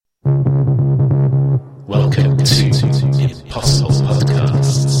Welcome to Impossible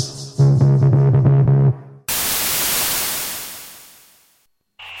Podcasts.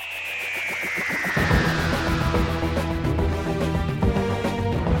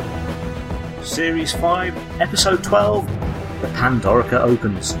 Series 5, Episode 12, The Pandorica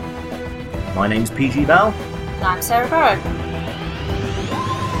Opens. My name's PG Bell. And I'm Sarah Barrow.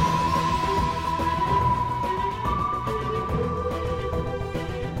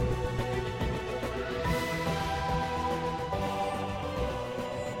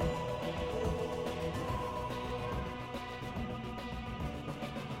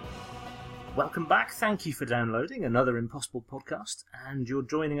 Welcome back. Thank you for downloading another Impossible Podcast, and you're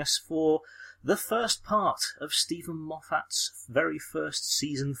joining us for the first part of Stephen Moffat's very first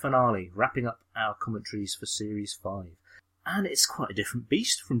season finale, wrapping up our commentaries for Series 5. And it's quite a different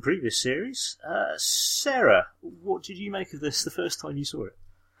beast from previous series. Sarah, what did you make of this the first time you saw it?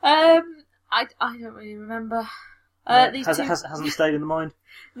 I don't really remember. Hasn't stayed in the mind?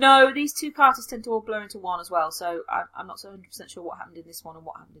 No, these two parties tend to all blur into one as well, so I'm not so 100% sure what happened in this one and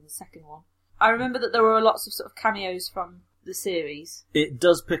what happened in the second one. I remember that there were lots of sort of cameos from the series. It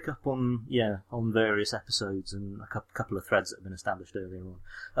does pick up on various episodes and a couple of threads that have been established earlier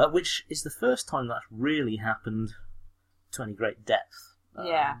on, which is the first time that's really happened to any great depth.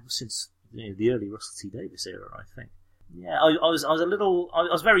 Since the early Russell T Davies era, I think. Yeah, I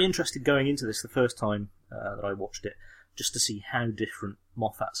was very interested going into this the first time that I watched it, just to see how different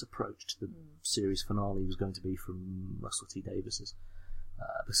Moffat's approach to the series finale was going to be from Russell T Davies's.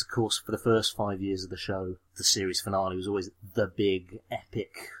 Because, of course, for the first 5 years of the show, the series finale was always the big,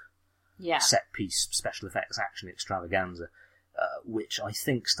 epic, set-piece, special effects action extravaganza, which I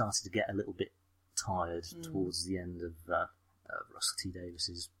think started to get a little bit tired towards the end of Russell T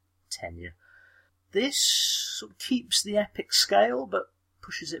Davies's tenure. This sort of keeps the epic scale, but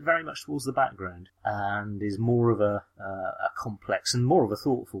pushes it very much towards the background, and is more of a complex and more of a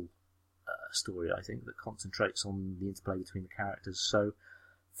thoughtful story, I think, that concentrates on the interplay between the characters. So,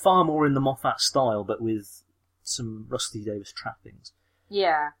 far more in the Moffat style, but with some Russell T Davies trappings.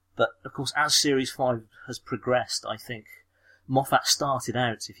 Yeah. But, of course, as Series 5 has progressed, I think Moffat started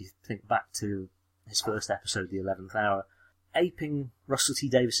out, if you think back to his first episode, The 11th Hour, aping Russell T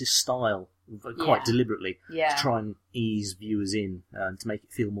Davies's style quite deliberately to try and ease viewers in and to make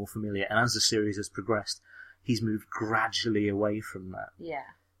it feel more familiar. And as the series has progressed, he's moved gradually away from that. Yeah.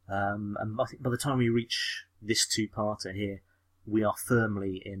 And I think by the time we reach this two-parter here, we are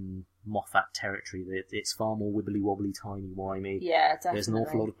firmly in Moffat territory. It's far more wibbly-wobbly, timey-wimey. Yeah, definitely. There's an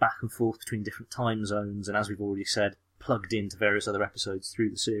awful lot of back and forth between different time zones, and as we've already said, plugged into various other episodes through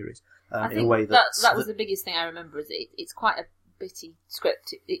the series. I in think a way that was the biggest thing I remember, is it's quite a bitty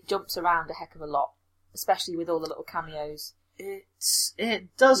script. It jumps around a heck of a lot, especially with all the little cameos.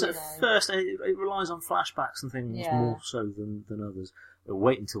 It does at first. It relies on flashbacks and things more so than others. We'll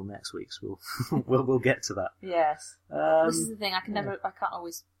wait until next week, so we'll get to that. Yes. This is the thing. I can't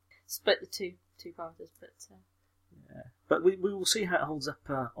always split the two parters, but we will see how it holds up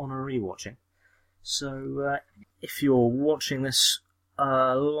on a rewatching. So if you're watching this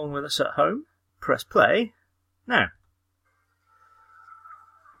along with us at home, press play now.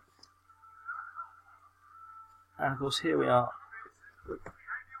 And of course, here we are.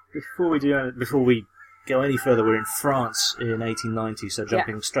 Before we go any further, we're in France in 1890, so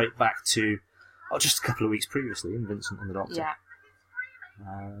jumping straight back to just a couple of weeks previously in Vincent and the Doctor. Yeah.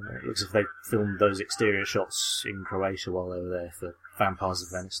 It looks as if they filmed those exterior shots in Croatia while they were there for Vampires of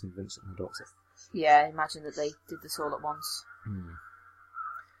Venice and Vincent and the Doctor. Yeah, I imagine that they did this all at once.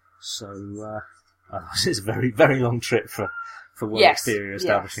 So, it's a very, very long trip for one exterior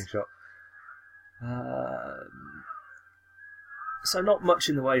establishing shot. So not much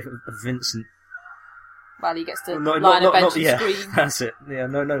in the way of Vincent. Well, he gets to line a bench and scream. That's it. Yeah,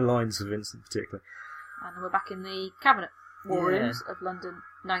 no lines for Vincent particularly. And we're back in the Cabinet War Rooms of London,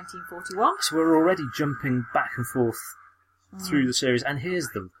 1941. So we're already jumping back and forth through the series, and here's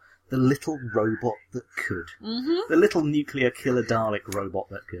the little robot that could. The little nuclear killer Dalek robot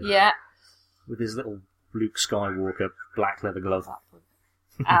that could. Yeah. With his little Luke Skywalker black leather glove.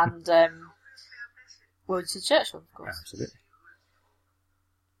 And Winston Churchill, of course. Absolutely.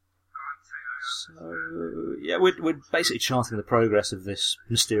 So, we're basically charting the progress of this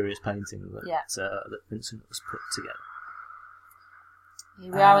mysterious painting that Vincent has put together.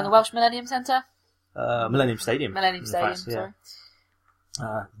 Here we are in the Welsh Millennium Centre. Millennium Stadium. Sorry.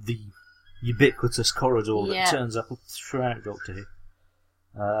 The ubiquitous corridor that turns up throughout Doctor Who.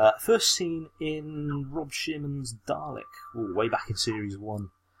 First seen in Rob Shearman's Dalek, way back in Series 1,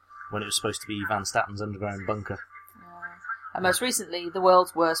 when it was supposed to be Van Statten's underground bunker. And most recently, The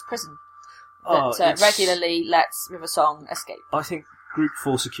World's Worst Prison. regularly lets River Song escape. I think Group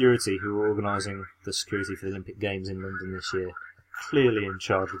 4 Security, who are organising the security for the Olympic Games in London this year, are clearly in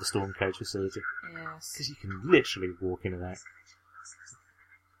charge of the Storm Cage facility. Yes. Because you can literally walk in and out.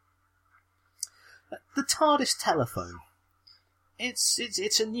 The TARDIS telephone. It's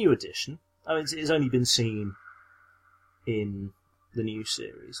a new addition. I mean, it's only been seen in the new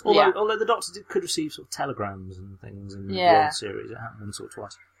series. Although the Doctor could receive sort of telegrams and things in the old series. It happened once or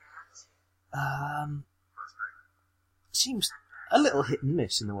twice. Seems a little hit and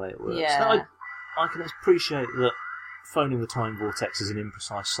miss in the way it works. Yeah. Now, I can appreciate that phoning the time vortex is an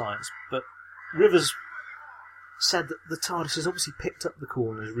imprecise science, but Rivers said that the TARDIS has obviously picked up the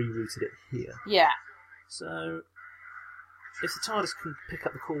call and has rerouted it here. Yeah. So, if the TARDIS can pick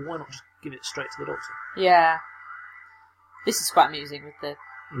up the call, why not just give it straight to the Doctor? Yeah. This is quite amusing with the...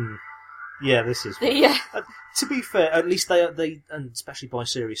 Yeah, this is. To be fair, at least they, and especially by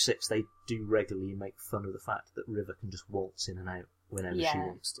Series 6, they do regularly make fun of the fact that River can just waltz in and out whenever she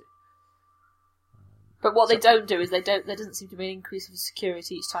wants to. But what they don't do is there doesn't seem to be an increase of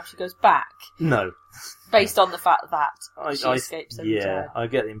security each time she goes back. No. Based on the fact that she escapes every time. Yeah, I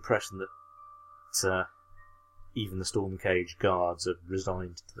get the impression that even the Storm Cage guards are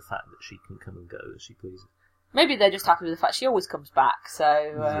resigned to the fact that she can come and go as she pleases. Maybe they're just happy with the fact she always comes back, so...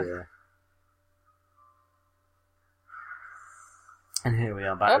 Yeah. And here we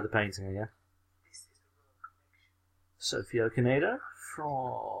are back with the painting again. Sophie Okonedo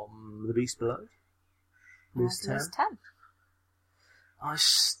from The Beast Below. Liz 10. I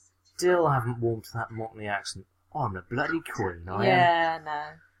still haven't warmed to that Motley accent. Oh, I'm a bloody queen, I am. Yeah, no,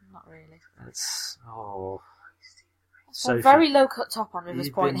 not really. It's... So very low cut top on River's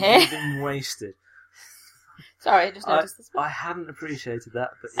Point here. You've been wasted. Sorry, I just noticed this one. I hadn't appreciated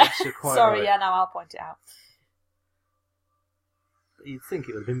that, but yes, you're quite Sorry, right. yeah, now I'll point it out. You'd think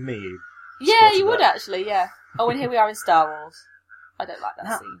it would have been me who Yeah, you would actually, yeah. Oh, and here we are in Star Wars. I don't like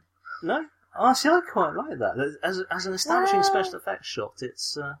that scene. No? Oh, see, I quite like that. As an establishing special effects shot,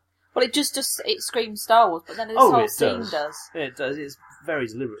 it's... Well, it just it screams Star Wars, but then this whole scene does. It does. It's very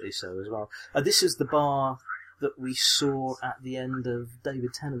deliberately so as well. This is the bar that we saw at the end of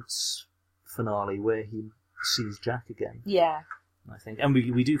David Tennant's finale, where he sees Jack again. Yeah. I think. And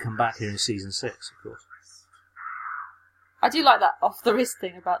we do come back here in Season 6, of course. I do like that off-the-wrist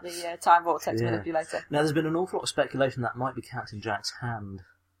thing about the time vortex manipulator. Now, there's been an awful lot of speculation that might be Captain Jack's hand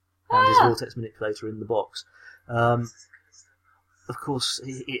and his vortex manipulator in the box. Of course,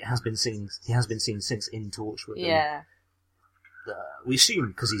 he has been seen since in Torchwood. Yeah. We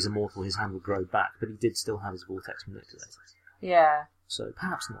assume because he's immortal, his hand will grow back, but he did still have his vortex manipulator. Yeah. So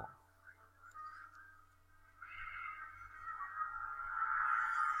perhaps not.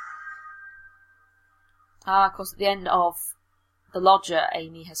 Of course, at the end of The Lodger,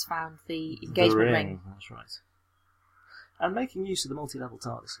 Amy has found the engagement ring. That's right. And making use of the multi-level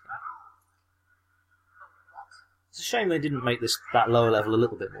TARDIS. It's a shame they didn't make that lower level a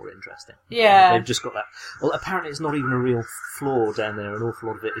little bit more interesting. Yeah. They've just got that... Well, apparently it's not even a real floor down there. An awful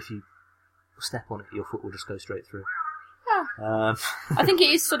lot of it, if you step on it, your foot will just go straight through. Yeah. I think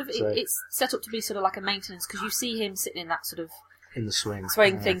it is sort of... It's set up to be sort of like a maintenance, because you see him sitting in that sort of... In the swing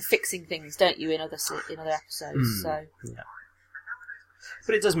thing, fixing things, don't you, in other episodes? So yeah.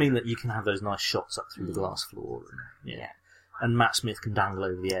 But it does mean that you can have those nice shots up through the glass floor. And, and Matt Smith can dangle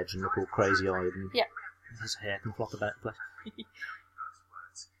over the edge and look all crazy-eyed, and his hair can flop about the place.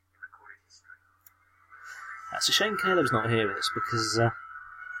 It's a shame Caleb's not here with us, because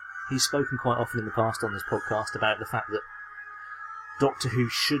he's spoken quite often in the past on this podcast about the fact that Doctor Who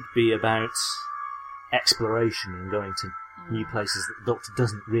should be about exploration and going to new places that the Doctor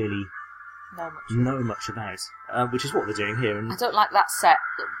doesn't really know much about, which is what they're doing here. And I don't like that set.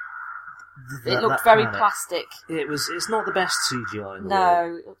 It looked very plastic. It's not the best CGI in the world.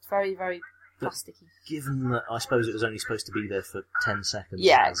 No, it looked very, very plasticky. Given that I suppose it was only supposed to be there for 10 seconds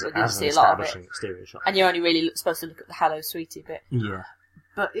as an see a lot of it. Exterior shot. And you're only really supposed to look at the Hello Sweetie bit. Yeah.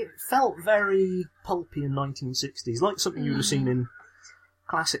 But it felt very pulpy in 1960s, like something you would have seen in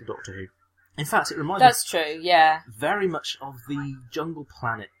classic Doctor Who. In fact, it reminds me... That's true, yeah. Very much of the jungle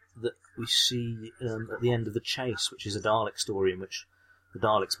planet that we see at the end of The Chase, which is a Dalek story in which the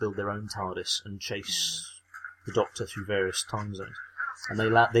Daleks build their own TARDIS and chase the Doctor through various time zones. And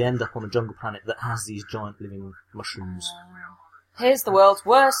they end up on a jungle planet that has these giant living mushrooms. Here's the world's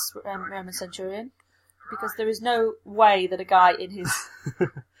worst Roman centurion, because there is no way that a guy in his...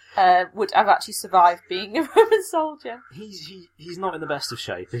 would have actually survived being a Roman soldier. He's not in the best of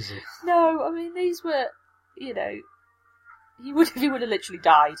shape, is he? No, I mean, these were, he would have literally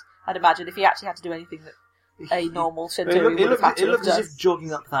died, I'd imagine, if he actually had to do anything that a normal Centauri would have had to it have looked as done. if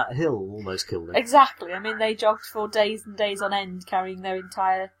jogging up that hill almost killed him. Exactly. I mean, they jogged for days and days on end, carrying their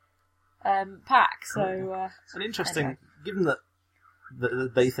entire pack. So, And interesting, anyway. given that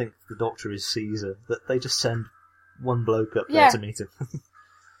they think the Doctor is Caesar, that they just send one bloke up there Yeah. to meet him.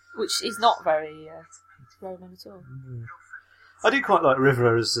 which is not very Roman at all. I do quite like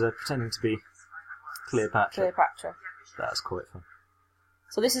River as pretending to be Cleopatra. Cleopatra. That's quite fun.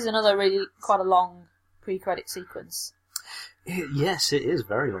 So this is another really quite a long pre-credit sequence. Yes, it is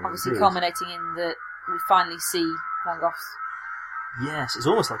very long. Obviously indeed. culminating in that we finally see Van Gogh's. Yes, it's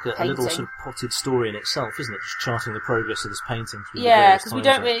almost like a little Painting. sort of potted story in itself, isn't it? Just charting the progress of this painting through the Yeah, various because we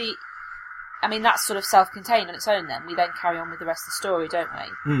times don't really... I mean, that's sort of self-contained on its own then. We then carry on with the rest of the story, don't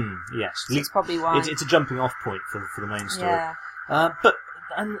we? Yes. So it's probably why... It's a jumping off point for the main story. Yeah. But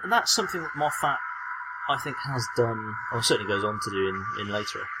that's something that Moffat, I think, has done, or certainly goes on to do in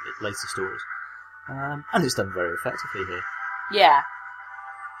later stories. And it's done very effectively here. Yeah.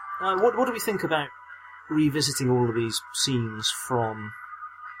 What do we think about revisiting all of these scenes from,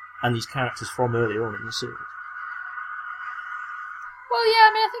 and these characters from earlier on in the series? Well, yeah,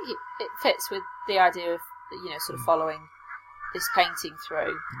 I mean, I think it fits with the idea of, sort of following this painting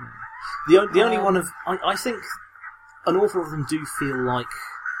through. The only one of... I think an awful lot of them do feel like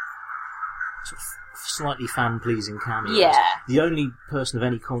sort of slightly fan-pleasing cameos. Yeah. The only person of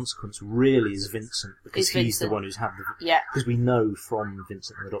any consequence really is Vincent, because Is he's the Vincent. one who's had the... Yeah. Because we know from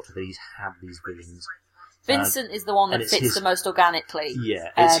Vincent and the Doctor that he's had these visions. Vincent is the one that and it's fits his- the most organically. Yeah,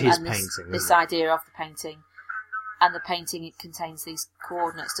 it's his and painting. This isn't it? idea of the painting. And the painting, it contains these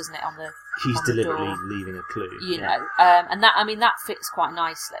coordinates, doesn't it, on the He's on the deliberately door, leaving a clue. and that fits quite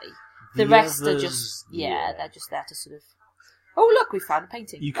nicely. The rest are others, just, they're just there to sort of, oh look, we found a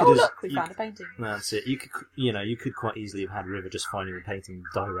painting. You could Oh have- look, we you found could- a painting. That's it. You could quite easily have had River just finding the painting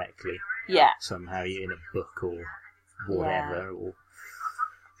directly Yeah, somehow in a book or whatever or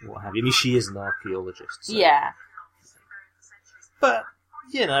what have you. I mean, she is an archaeologist. So. yeah, But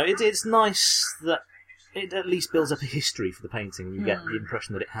it's nice that it at least builds up a history for the painting. You get the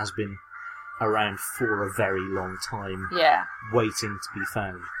impression that it has been around for a very long time, yeah. waiting to be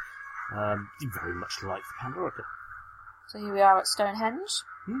found. Very much like the Pandorica. So here we are at Stonehenge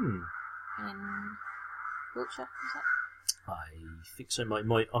Hmm. in Wiltshire. Is it? I think so.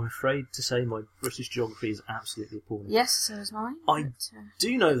 I'm afraid to say my British geography is absolutely appalling. Yes, so is mine. I but,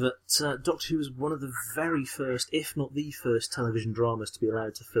 do know that Doctor Who was one of the very first, if not the first, television dramas to be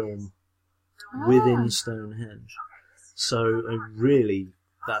allowed to film within Stonehenge. So really,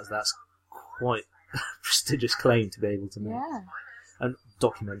 that's quite a prestigious claim to be able to make. yeah. And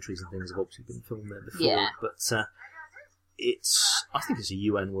documentaries and things have obviously been filmed there before. Yeah. But I think it's a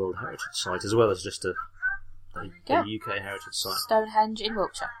UN World Heritage Site as well as just a UK Heritage Site. Stonehenge in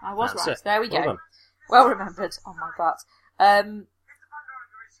Wiltshire. I was That's right. it. There we Well go. done. Well remembered on my part.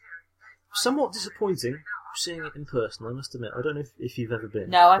 Somewhat disappointing seeing it in person, I must admit. I don't know if you've ever been.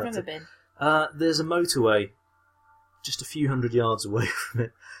 No, I've but, never been. There's a motorway just a few hundred yards away from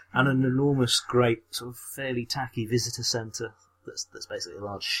it, and an enormous, great, sort of fairly tacky visitor centre that's basically a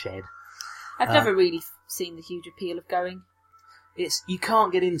large shed. I've never really seen the huge appeal of going. You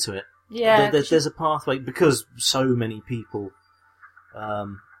can't get into it. Yeah, There's a pathway, because so many people,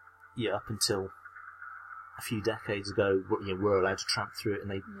 up until a few decades ago, were allowed to tramp through it, and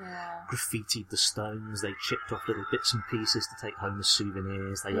they graffitied the stones, they chipped off little bits and pieces to take home as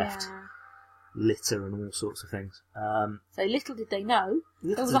souvenirs, they left litter and all sorts of things. So little did they know,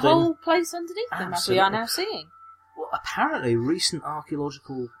 there was did a they whole place underneath them, as we are Absolutely. now seeing. Well, apparently, recent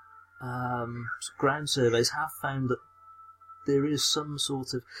archaeological ground surveys have found that there is some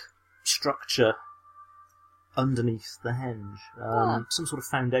sort of structure underneath the henge, some sort of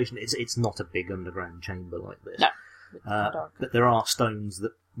foundation. It's not a big underground chamber like this. No. But there are stones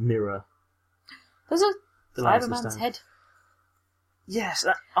that mirror There's a the layers of Cyberman's stone. head. Yes,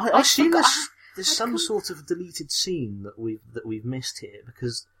 I assume forgot- there's some sort of deleted scene that we've missed here,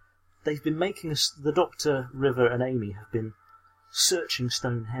 because they've been making us. The Doctor, River, and Amy have been searching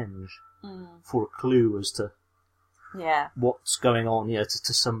Stonehenge for a clue as to what's going on,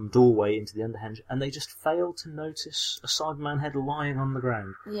 to some doorway into the underhenge, and they just failed to notice a Cyberman head lying on the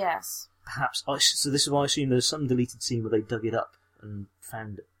ground. Yes. Perhaps, so this is why I assume there's some deleted scene where they dug it up and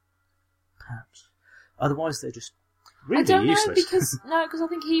found it. Perhaps. Otherwise, they're just really I don't useless. know, because I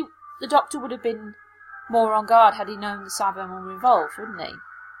think the Doctor would have been more on guard had he known the Cybermen were involved, wouldn't he?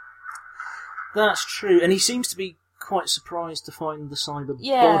 That's true, and he seems to be quite surprised to find the cyber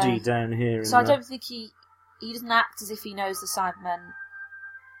Yeah. body down here. So I don't think he doesn't act as if he knows the Cybermen.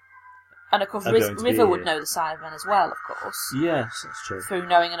 And of course, Are going to be River would here. know the Cybermen as well, of course, Yes, that's true. through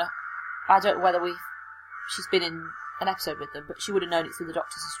knowing enough. I don't know whether we she's been in an episode with them, but she would have known it through the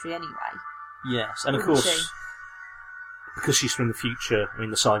Doctor's history anyway. Yes, and of Wouldn't course, she? because she's from the future, I mean,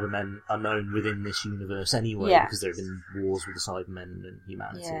 the Cybermen are known within this universe anyway, Yeah. because there have been wars with the Cybermen and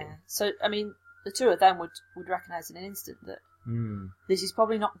humanity. Yeah. So, I mean, the two of them would recognise in an instant that this is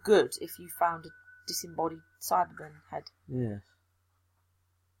probably not good if you found a disembodied Cyberman head. Yeah.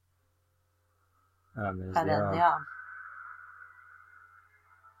 And there's And the then arm. the arm.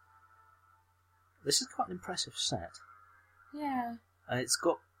 This is quite an impressive set. Yeah. It's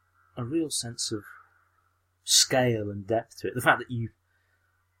got a real sense of scale and depth to it. The fact that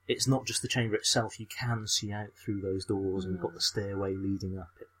it's not just the chamber itself, you can see out through those doors and you've got the stairway leading up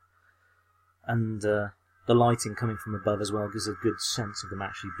it. And the lighting coming from above as well gives a good sense of them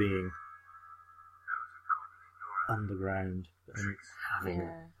actually being underground and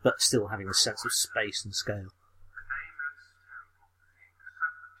but still having a sense of space and scale.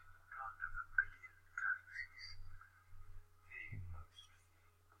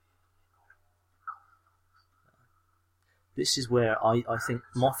 This is where I think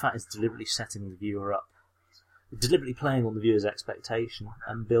Moffat is deliberately setting the viewer up, deliberately playing on the viewer's expectation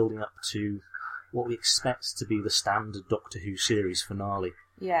and building up to what we expect to be the standard Doctor Who series finale.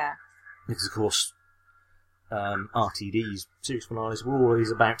 Yeah. Because, of course, RTD's series finales were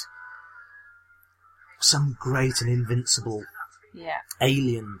always about some great and invincible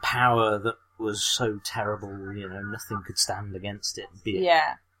alien power that was so terrible, nothing could stand against it, be it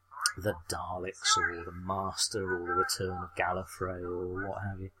the Daleks or the Master or the return of Gallifrey or what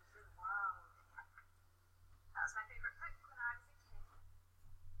have you.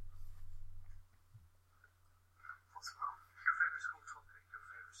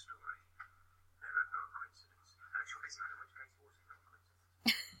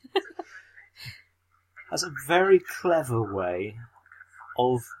 That's a very clever way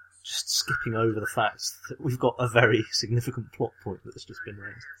of just skipping over the fact that we've got a very significant plot point that's just been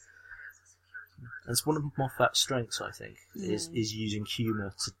raised. And it's one of Moffat's strengths, I think, is using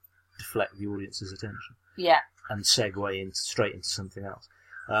humour to deflect the audience's attention. Yeah. And segue straight into something else.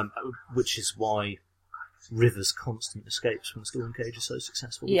 Which is why River's constant escapes from the Storm Cage are so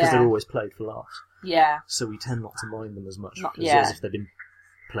successful, because they're always played for laughs. Yeah. So we tend not to mind them as much as if they'd been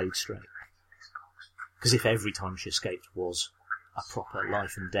played straight. Because if every time she escaped was a proper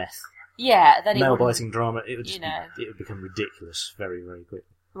life and death then nail-biting drama, it would just it would become ridiculous very, very quickly.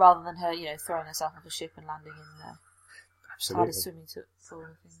 Rather than her, throwing herself off a ship and landing in Absolutely. TARDIS swimming to all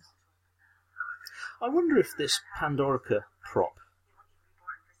the things. I wonder if this Pandorica prop,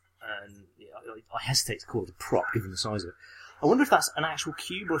 and I hesitate to call it a prop given the size of it, I wonder if that's an actual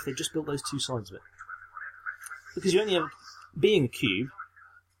cube or if they just built those two sides of it. Because you only ever, being a cube,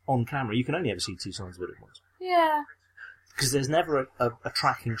 on camera, you can only ever see two sides of it at once. Yeah. Because there's never a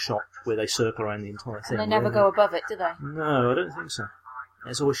tracking shot where they circle around the entire thing. And they never go above it, do they? No, I don't think so.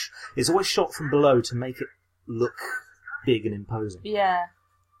 It's always shot from below to make it look big and imposing. Yeah.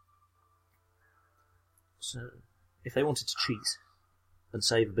 So, if they wanted to cheat and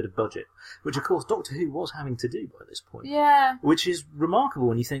save a bit of budget, which of course Doctor Who was having to do by this point, which is remarkable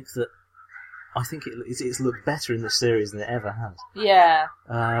when you think that I think it's looked better in this series than it ever has. Yeah.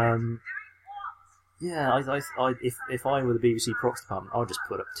 If I were the BBC props department, I'd just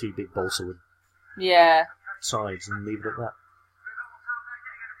put up two big balsa wood sides and leave it at that.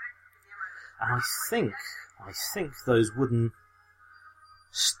 And I think those wooden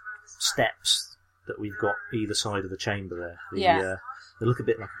steps that we've got either side of the chamber there, they look a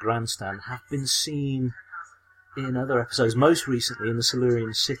bit like a grandstand, have been seen in other episodes, most recently in the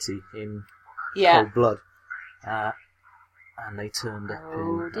Silurian City in Cold Blood. And they turned up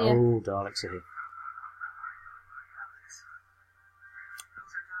in... dear. Oh, Daleks are here.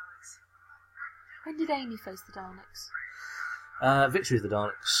 When did Amy face the Daleks? Victory of the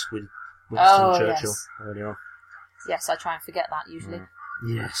Daleks with Winston Churchill earlier on. Yes, I try and forget that usually.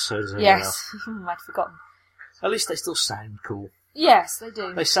 Yes, so does everyone else. I'd forgotten. At least they still sound cool. Yes, they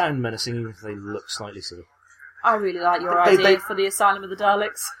do. They sound menacing even if they look slightly silly. I really like your idea for the Asylum of the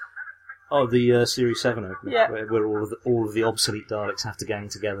Daleks. Oh, the Series 7 opening, Yeah. where all of the obsolete Daleks have to gang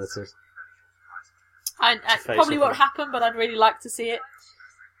together to... And probably won't happen, but I'd really like to see it.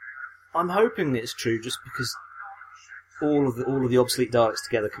 I'm hoping it's true, just because all of the obsolete Daleks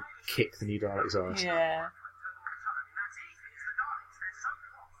together could kick the new Daleks' arse. Yeah.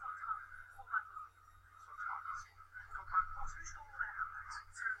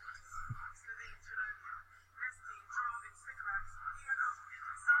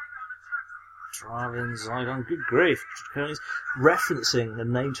 Draven, Zygons, good grief. Referencing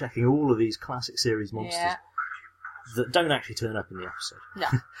and name-checking all of these classic series monsters that don't actually turn up in the episode. No.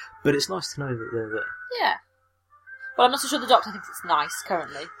 But it's nice to know that they're there. Yeah. Well, I'm not so sure the Doctor thinks it's nice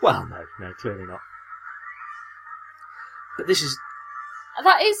currently. Well, no, clearly not. But this is...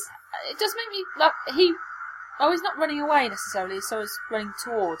 That is... It does make me... Like, he's not running away necessarily, so he's running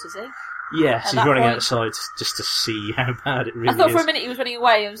towards, is he? Yes, At he's that running point- outside just to see how bad it really I thought is. for a minute he was running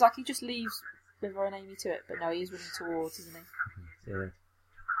away. It was like he just leaves River and Amy to it, but no, he is running towards, isn't he? Yeah.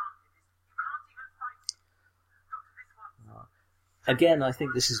 Again, I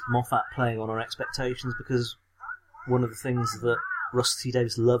think this is Moffat playing on our expectations, because one of the things that Russell T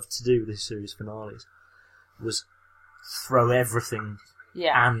Davies loved to do with his series finales was throw everything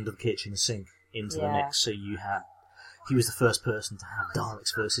Yeah. and the kitchen sink into the mix. So he was the first person to have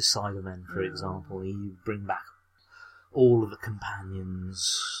Daleks versus Cybermen, for example. He would bring back all of the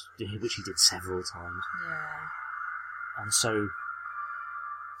companions, which he did several times. Yeah. And so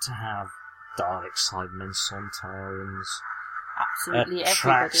to have Daleks, Cybermen, Sontarans, Absolutely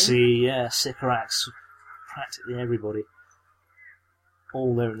everybody. Traxi, Sycorax, practically everybody,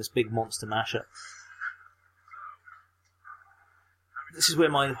 all there in this big monster mashup. This is where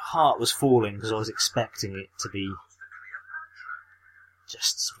my heart was falling, because I was expecting it to be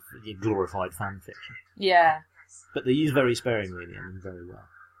just sort of your glorified fan fiction. Yeah. But they use very sparingly in the end, and very well.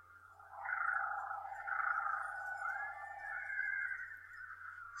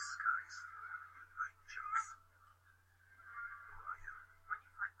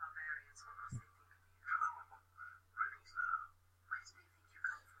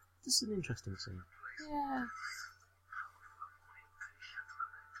 This is an interesting scene. Yeah.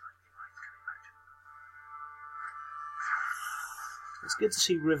 It's good to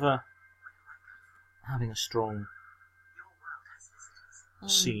see River having a strong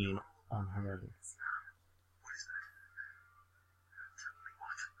scene on her own.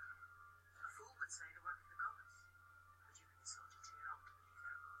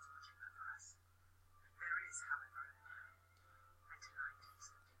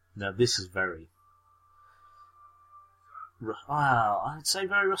 Now this is very... Wow, I'd say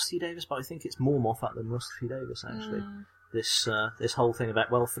very Rusty Davis, but I think it's more Moffat than Rusty Davis, actually. This whole thing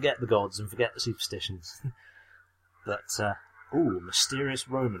about, well, forget the gods and forget the superstitions. But, mysterious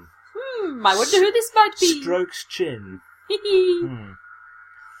Roman. I wonder who this might be. Strokes chin.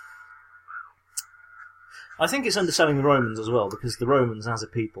 I think it's underselling the Romans as well, because the Romans, as a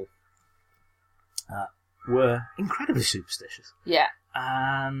people, were incredibly superstitious. Yeah.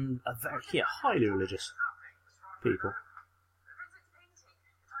 And a very highly religious people.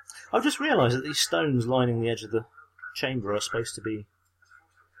 I've just realised that these stones lining the edge of the chamber are supposed to be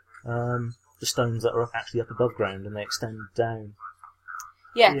the stones that are actually up above ground, and they extend down.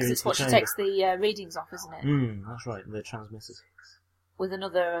 Yeah, because it's what she takes the readings off, isn't it? That's right, they're transmitters. With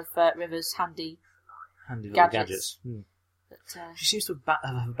another of River's handy Little gadgets. But, she seems to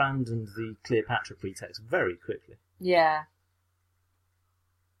have abandoned the Cleopatra pretext very quickly. Yeah.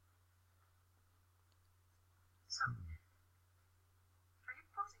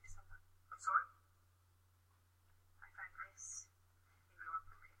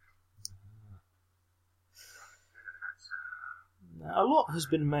 A lot has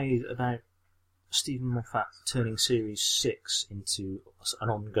been made about Stephen Moffat turning Series 6 into an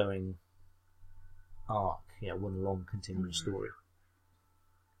ongoing arc, one long continuous story.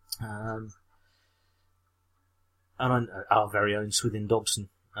 And our very own Swithin Dobson,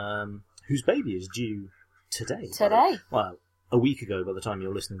 whose baby is due today. Today? Well, a week ago by the time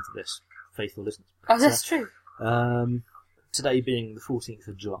you're listening to this, faithful listeners. Oh, that's true. Today being the 14th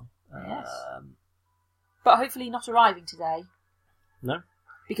of July. Yes. But hopefully not arriving today. No?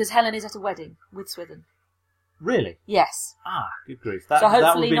 Because Helen is at a wedding with Swithin. Really? Yes. Ah, good grief. So hopefully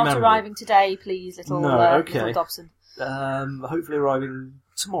that would be not memorable. arriving today, please, little Dobson. Hopefully arriving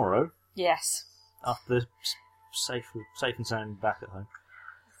tomorrow. Yes. After safe and sound back at home.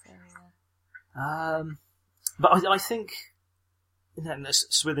 So, but I think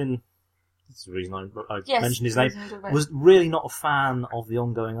Swithin, that's the reason I mentioned his name, was really not a fan of the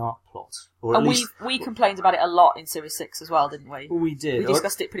ongoing arc plot. Or at least we complained about it a lot in Series 6 as well, didn't we? We did. We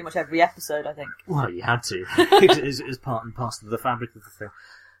discussed it pretty much every episode, I think. Well, you had to. It was part and parcel of the fabric of the thing.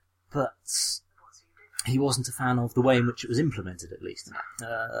 But he wasn't a fan of the way in which it was implemented, at least.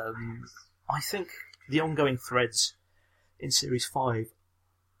 I think the ongoing threads in Series 5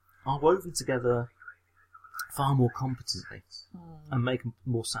 are woven together far more competently and make a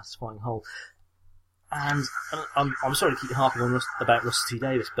more satisfying whole. And I'm sorry to keep harping on about Russell T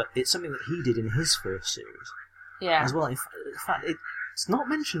Davies, but it's something that he did in his first series as well. In fact, it's not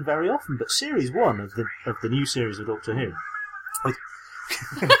mentioned very often, but Series 1 of the new series of Doctor Who,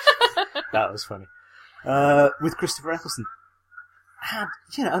 that was funny, with Christopher Eccleston, had,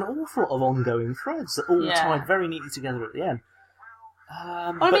 an awful lot of ongoing threads that all tied very neatly together at the end.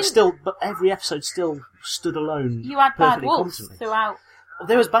 But every episode still stood alone. You had Bad perfectly Wolf competently. throughout.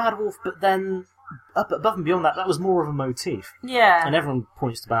 There was Bad Wolf, but then up above and beyond that was more of a motif. Yeah. And everyone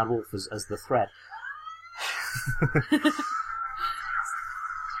points to Bad Wolf as the thread.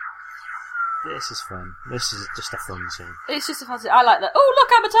 This is fun. This is just a fun scene. It's just a fun scene. I like that. Oh, look,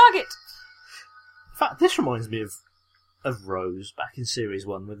 I'm a target! In fact, this reminds me of Rose back in Series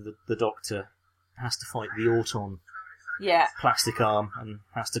 1, where the Doctor has to fight the Auton plastic arm and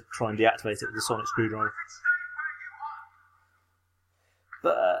has to try and deactivate it with the sonic screwdriver.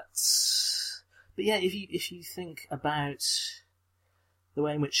 But yeah, if you think about the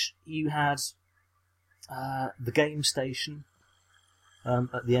way in which you had the game station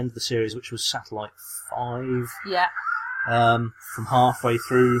at the end of the series, which was Satellite 5, from halfway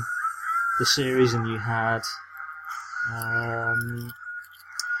through the series, and you had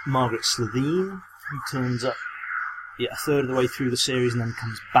Margaret Slitheen, who turns up a third of the way through the series and then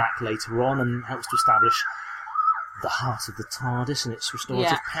comes back later on and helps to establish the heart of the TARDIS and its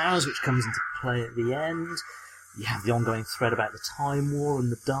restorative powers, which comes into play at the end. You have the ongoing thread about the Time War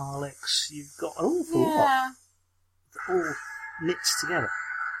and the Daleks. You've got an awful lot that all knits together.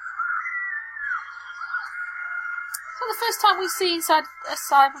 So the first time we see inside a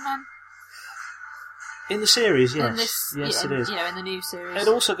Cyberman? In the series, yes. It is. In the new series. It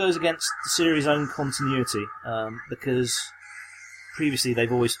also goes against the series' own continuity, because previously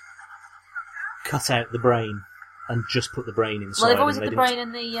they've always cut out the brain and just put the brain inside. Well, they've always had the brain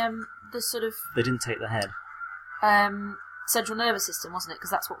and the sort of... They didn't take the head. Central nervous system, wasn't it?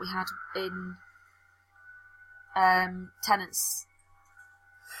 Because that's what we had in Tennant's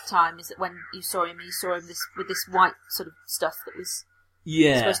time, is that when you saw him with this white sort of stuff that was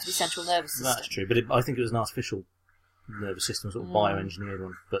supposed to be central nervous system. That's true, but I think it was an artificial nervous system, sort of bioengineered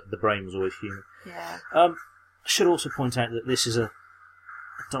one, but the brain was always human. Yeah. I should also point out that this is a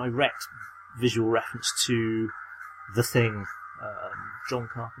direct visual reference to The Thing, John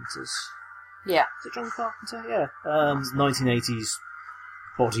Carpenter's... Yeah. Is it John Carpenter? Yeah. 1980s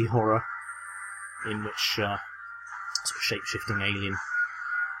body horror, in which sort of shape-shifting alien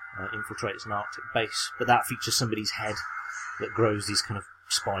infiltrates an Arctic base, but that features somebody's head that grows these kind of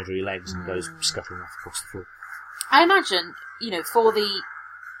spidery legs and goes scuttling off across the floor. I imagine, for the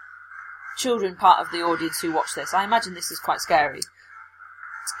children part of the audience who watch this, I imagine this is quite scary.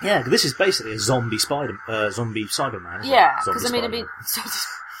 Yeah, this is basically a zombie Cyberman. Yeah, because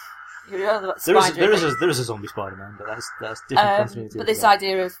there is a zombie Spider-Man, but that's different continuity. But this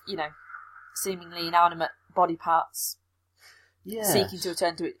idea of seemingly inanimate body parts seeking to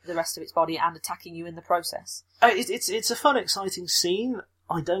return to the rest of its body and attacking you in the process. It's a fun, exciting scene.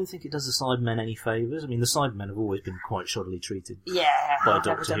 I don't think it does the Cybermen any favours. I mean, the Cybermen have always been quite shoddily treated. Yeah, by I've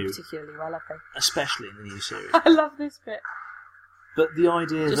never Doctor done Who, particularly well, have they? especially in the new series. I love this bit. But the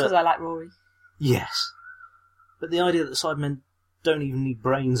idea just because I like Rory. Yes, but the idea that the Cybermen don't even need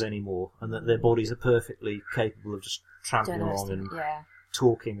brains anymore, and that their bodies are perfectly capable of just tramping along and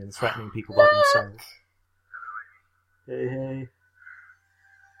talking and threatening people by themselves. Hey, hey.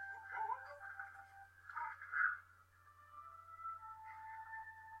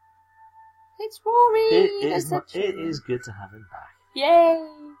 It's Rory! It is good to have him back. Yay!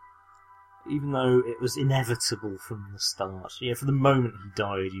 Even though it was inevitable from the start. Yeah, from the moment he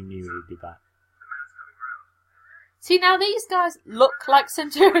died, you knew he'd be back. See, now these guys look like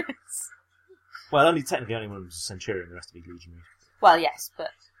Centurions. Well, only one of them's a Centurion, the rest of the Legionaries. Well, yes,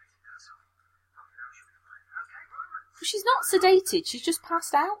 but... She's not sedated, she's just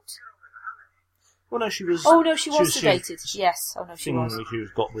passed out. Well, no, she was... Oh, no, she was sedated. Yes, oh no, she was. She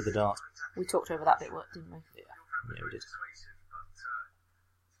was got with the dart. We talked over that bit, didn't we? Yeah, we did.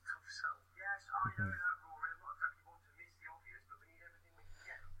 Mm-hmm.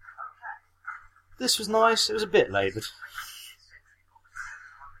 This was nice, it was a bit laboured.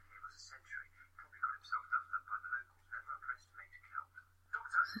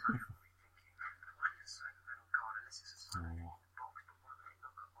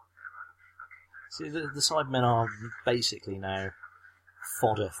 See, the Cybermen are basically now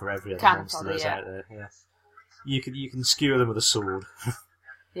fodder for every other monster that's out there. Yeah. You can skewer them with a sword.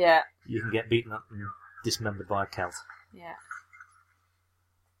 Yeah. You can get beaten up and dismembered by a Celt. Yeah.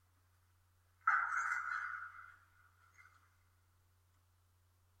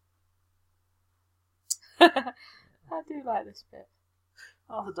 I do like this bit.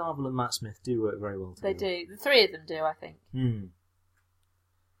 Arthur Darvill and Matt Smith do work very well together. They do. The three of them do, I think.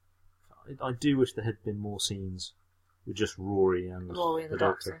 I do wish there had been more scenes with just Rory and the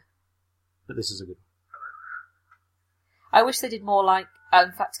Doctor. But this is a good one. I wish they did more like.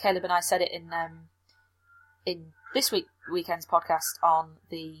 In fact, Caleb and I said it in this weekend's podcast on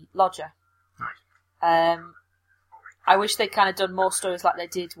the Lodger. Nice. I wish they'd kind of done more stories like they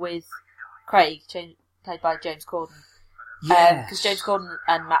did with Craig, played by James Corden. Yes. Because James Corden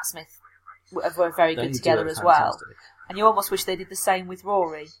and Matt Smith were very They good do together look as well. fantastic. And you almost wish they did the same with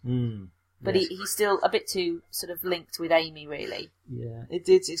Rory. But yes. he's still a bit too sort of linked with Amy, really. Yeah,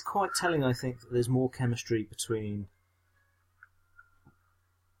 it's quite telling, I think, that there's more chemistry between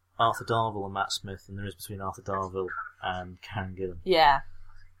Arthur Darvill and Matt Smith than there is between Arthur Darvill and Karen Gillan. Yeah.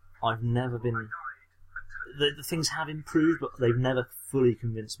 I've never been... The things have improved, but they've never fully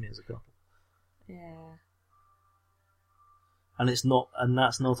convinced me as a couple. Yeah. And that's not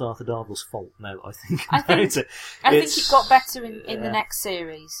Arthur Darvill's fault. No, I think I think it got better in the next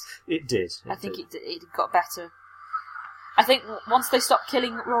series. It did. I think it got better. I think once they stopped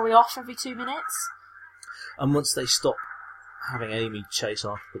killing Rory off every 2 minutes. And once they stop having Amy chase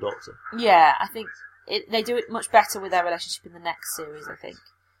after the Doctor. Yeah, I think they do it much better with their relationship in the next series, I think,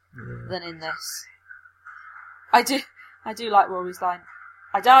 than in this. I do like Rory's line.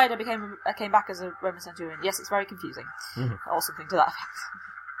 I died, I came back as a Roman centurion. Yes, it's very confusing. Or something to that effect.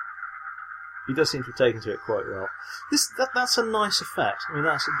 He does seem to have taken to it quite well. That's a nice effect. I mean,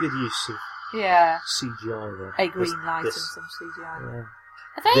 that's a good use of CGI there. A green light and some CGI. Yeah.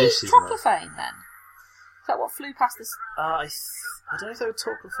 Are they troclophane then? Is that what flew past this? I don't know if they were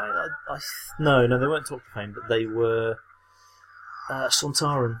troclophane. No, they weren't troclophane, but they were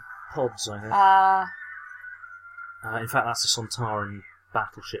Sontaran pods, I think. In fact, that's a Sontaran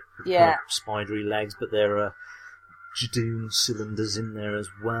battleship with kind of spidery legs, but there are Jadoon cylinders in there as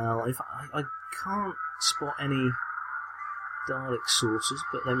well. In fact, I can't spot any Dalek sources,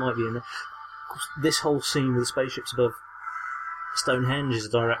 but they might be in there. Of course, this whole scene with the spaceships above Stonehenge is a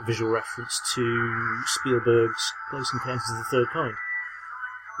direct visual reference to Spielberg's Close Encounters of the Third Kind,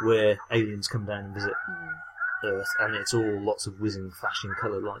 where aliens come down and visit Earth, and it's all lots of whizzing, flashing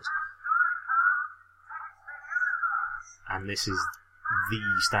coloured lights. And this is the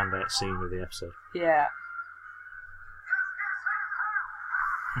standout scene of the episode. Yeah.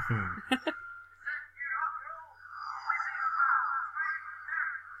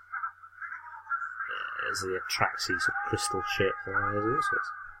 There's the Atraxi sort of crystal ship. There's all sorts.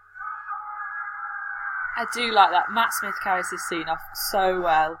 I do like that. Matt Smith carries this scene off so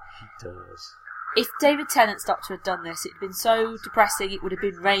well. He does. If David Tennant's Doctor had done this, it would have been so depressing. It would have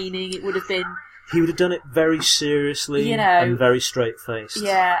been raining. It would have been... He would have done it very seriously and very straight-faced.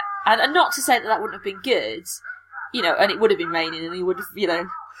 Yeah, and not to say that wouldn't have been good, and it would have been raining and he would have,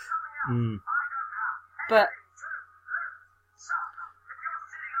 But...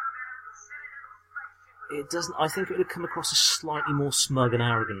 It doesn't... I think it would have come across as slightly more smug and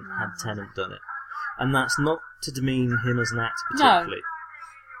arrogant had Tennant done it. And that's not to demean him as an actor particularly.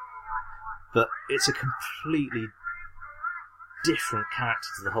 No. But it's a completely different character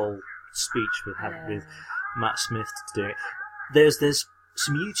to the whole speech we've had with Matt Smith to do it. There's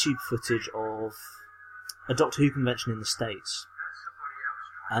some YouTube footage of a Doctor Who convention in the States,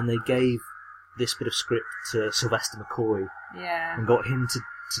 and they gave this bit of script to Sylvester McCoy and got him to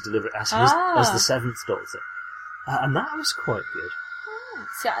deliver it as the seventh Doctor, and that was quite good.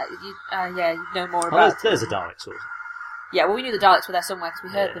 So, you know more about... There's a Dalek source. Yeah, well, we knew the Daleks were there somewhere because we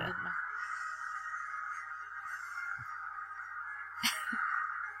heard them, didn't we?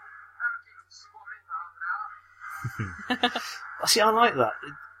 See, I like that.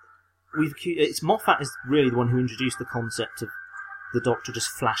 Moffat is really the one who introduced the concept of the Doctor just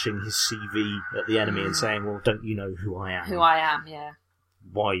flashing his CV at the enemy and saying, "Well, don't you know who I am? Who I am, yeah.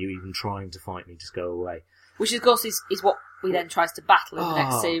 Why are you even trying to fight me? Just go away." Which, of course, is what we then tries to battle in the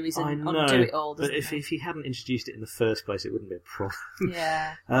next series and undo it all. But if he hadn't introduced it in the first place, it wouldn't be a problem.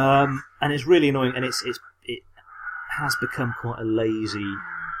 Yeah. And it's really annoying, and it has become quite a lazy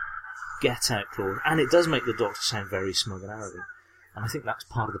get-out clause, and it does make the Doctor sound very smug and arrogant, and I think that's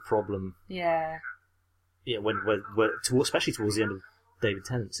part of the problem. Yeah. Yeah, especially towards the end of David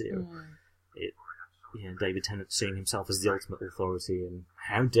Tennant's era, David Tennant seeing himself as the ultimate authority, and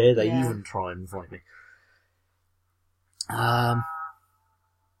how dare they even try and fight me?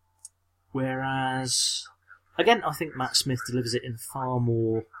 Whereas, again, I think Matt Smith delivers it in a far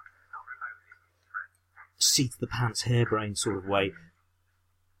more seat-of-the-pants, harebrained sort of way.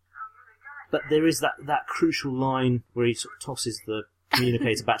 But there is that crucial line where he sort of tosses the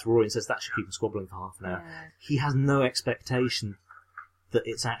communicator back to Rory and says that should keep him squabbling for half an hour. Yeah. He has no expectation that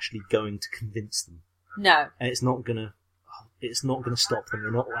it's actually going to convince them. No. And it's not gonna stop them.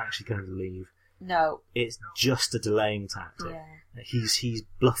 They're not actually going to leave. No. It's just a delaying tactic. Yeah. He's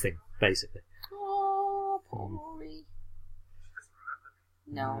bluffing, basically. Oh, poor Rory.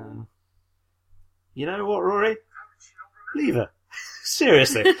 No. You know what, Rory? Leave her.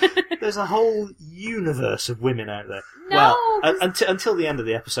 Seriously. There's a whole universe of women out there. No, well, until the end of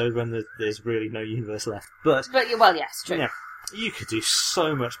the episode when there's really no universe left. But well, yes, true. Yeah, you could do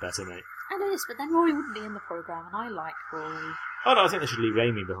so much better, mate. I know this, but then Rory wouldn't be in the programme, and I like Rory. Oh no, I think they should leave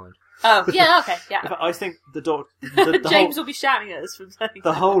Amy behind. Oh, yeah, okay, yeah. In fact, I think the James will be shouting at us from saying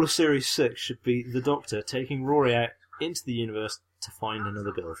the whole of Series 6 should be the Doctor taking Rory out into the universe to find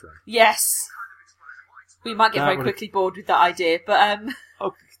another girlfriend. Yes. We might get very quickly bored with that idea, but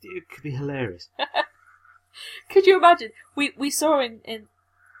oh, it could be hilarious. Could you imagine? We saw in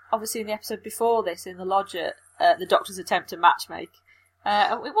obviously in the episode before this in the lodger the Doctor's attempt to matchmake.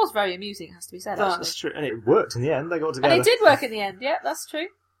 It was very amusing, it has to be said. That's actually. true, and it worked in the end. They got together. And it did work in the end. Yeah, that's true.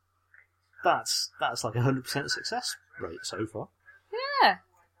 That's like 100% success rate so far. Yeah.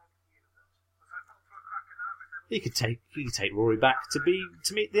 You could take Rory back to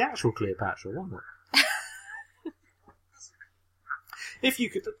meet the actual Cleopatra. Why not? If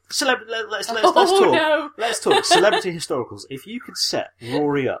you could, let's talk. No. Let's talk celebrity historicals. If you could set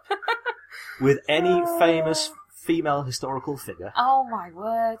Rory up with any famous female historical figure, oh my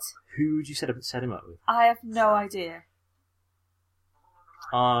word! Who would you set him up with? I have no idea.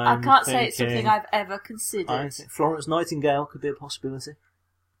 I can't say it's something I've ever considered. I think Florence Nightingale could be a possibility.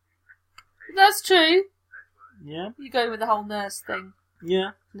 That's true. Yeah. You go with the whole nurse thing.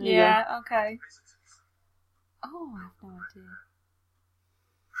 Yeah. Yeah. Okay. Oh, I have no idea.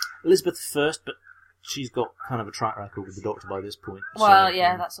 Elizabeth I, but she's got kind of a track record with the Doctor by this point. Well, so,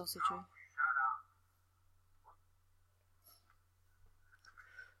 yeah, that's also true.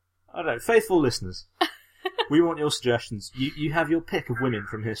 I don't know, faithful listeners, we want your suggestions. You have your pick of women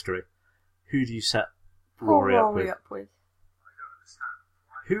from history. Who do you set Rory up with?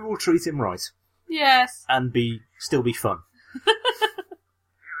 Who will treat him right? Yes. And still be fun?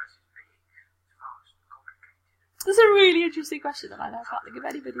 That's a really interesting question, and I can't think of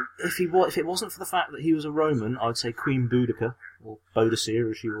anybody. If it wasn't for the fact that he was a Roman, I'd say Queen Boudica, or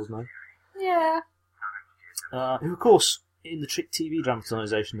Boadicea as she was known. Yeah. Who, of course, in the TV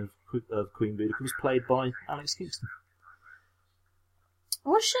dramatisation of Queen Boudica was played by Alex Kingston.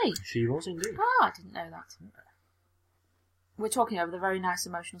 Was she? She was indeed. Oh, I didn't know that. We're talking over the very nice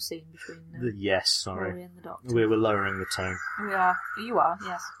emotional scene between yes, sorry. Rory and the Doctor. We're lowering the tone. We are. You are,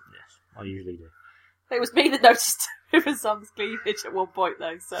 yes. Yes, I usually do. It was me that noticed River Song's cleavage at one point,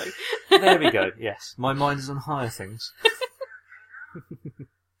 though, so... There we go, yes. My mind is on higher things.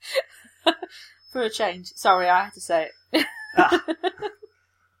 For a change. Sorry, I had to say it.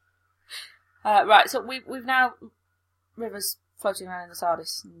 Ah. Right, so we've now... River's floating around in the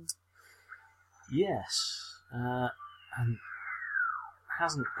TARDIS. Yes. And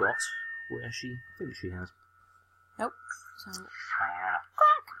hasn't got where she thinks she has. Nope. So...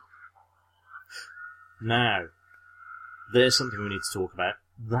 Now, there's something we need to talk about.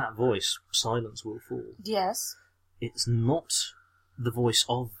 That voice, Silence Will Fall. Yes. It's not the voice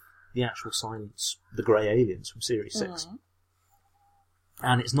of the actual Silence, the Grey Aliens from Series 6. Mm.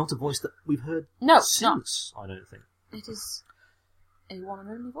 And it's not a voice that we've heard since, I don't think. It is a one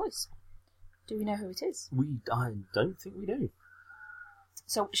and only voice. Do we know who it is? I don't think we do.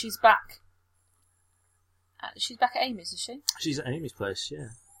 So she's back. She's back at Amy's, is she? She's at Amy's place, yeah.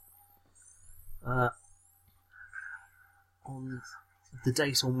 On the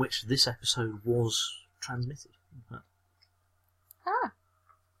date on which this episode was transmitted. Ah.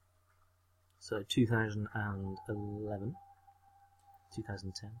 So 2011.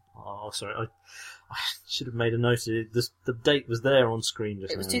 2010. Oh, sorry, I should have made a note of it. The date was there on screen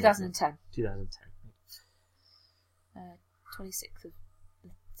just now. It was 2010. 2010. 26th of the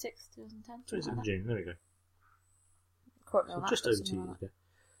 6th, 2010? 26th of June, there we go. Quote me on So that, just over 2 something years like ago.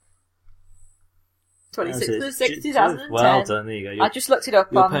 26th of the 6th, 2010. Well done, there you go. I just looked it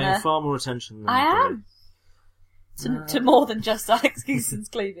up You're on... paying far more attention than I am. To more than just Alex Kingston's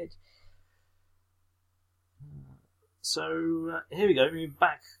cleavage. So, here we go. We're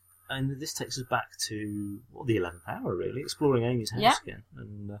back, and this takes us back to, the 11th hour, really, exploring Amy's house again,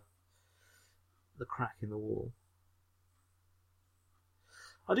 and the crack in the wall.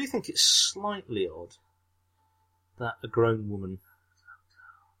 I do think it's slightly odd that a grown woman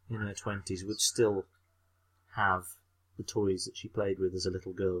in her 20s would still have the toys that she played with as a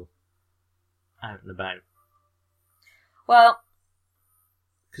little girl out and about. Well,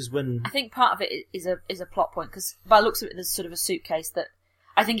 because when I think part of it is a plot point, because by the looks of it, there's sort of a suitcase that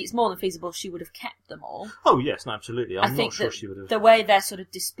I think it's more than feasible she would have kept them all. Oh yes, no, absolutely. I'm not sure she would have. The way they're sort of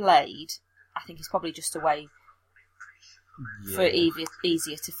displayed, I think is probably just a way for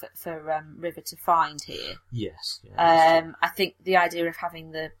easier for River to find here. Yes. Yeah, I think the idea of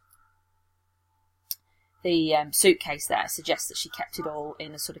having the suitcase there suggests that she kept it all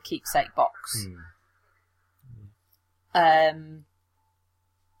in a sort of keepsake box. And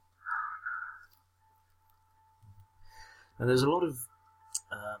there's a lot of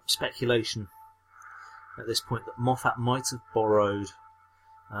speculation at this point that Moffat might have borrowed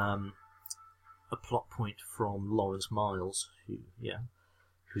a plot point from Lawrence Miles,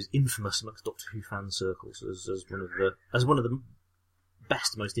 who's infamous amongst Doctor Who fan circles as one of the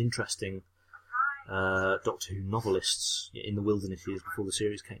best, most interesting Doctor Who novelists in the wilderness years before the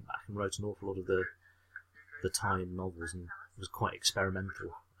series came back, and wrote an awful lot of the tie-in novels, and was quite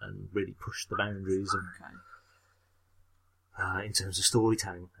experimental and really pushed the boundaries in terms of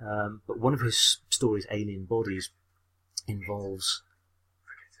storytelling. But one of his stories, Alien Bodies, involves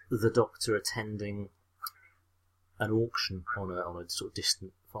the Doctor attending an auction on a sort of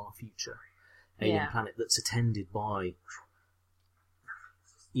distant, far future alien planet that's attended by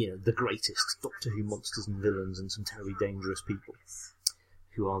the greatest Doctor Who monsters and villains and some terribly dangerous people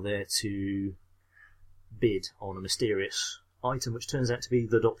who are there to bid on a mysterious item which turns out to be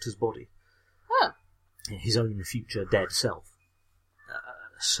the Doctor's body. Huh. His own future dead self.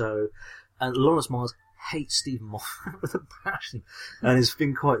 And Lawrence Miles hates Stephen Moffat with a passion, and has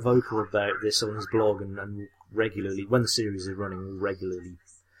been quite vocal about this on his blog, and will regularly, when the series is running, will regularly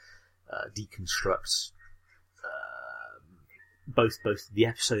deconstruct both the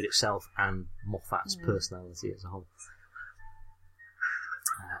episode itself and Moffat's personality as a whole.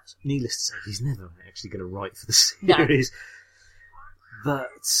 Needless to say, he's never actually going to write for the series. No. But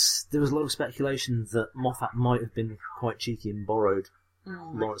there was a lot of speculation that Moffat might have been quite cheeky and borrowed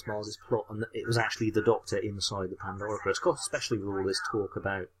Lawrence Miles' plot, and that it was actually the Doctor inside the Pandora Crest, especially with all this talk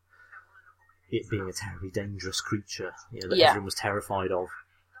about it being a terribly dangerous creature that everyone was terrified of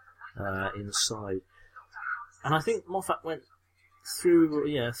inside. And I think Moffat went threw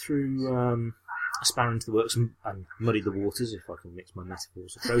a spanner into the works and muddied the waters, if I can mix my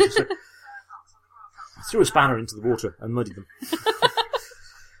metaphors appropriately. Threw a spanner into the water and muddied them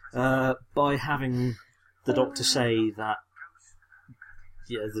by having the Doctor say that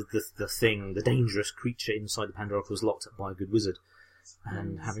the dangerous creature inside the Pandora was locked up by a good wizard,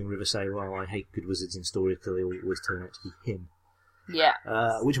 and having River say, "Well, I hate good wizards in stories because they always turn out to be him." Yeah.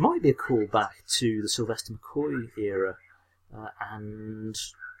 Which might be a call back to the Sylvester McCoy era. And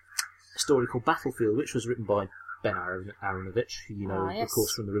a story called Battlefield, which was written by Ben Aronovich, who of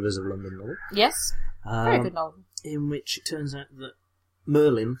course, from the Rivers of London novel. Yes, very good novel. In which it turns out that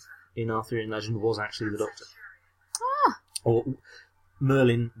Merlin, in Arthurian legend, was actually the Doctor. Or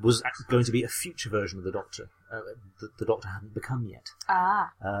Merlin was going to be a future version of the Doctor that the Doctor hadn't become yet.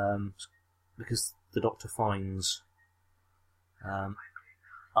 Because the Doctor finds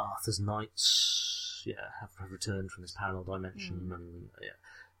Arthur's knights have returned from this parallel dimension, and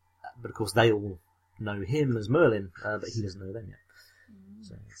but of course they all know him as Merlin, but he doesn't know them yet.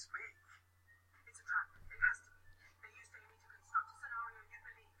 So.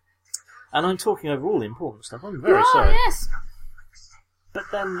 And I'm talking over all the important stuff. I'm very sorry. Yes. But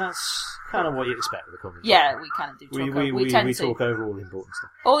then that's kind of what you expect with a comedy. Yeah, we kind of do. We talk over all the important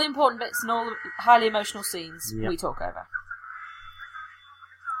stuff. All the important bits and all the highly emotional scenes we talk over.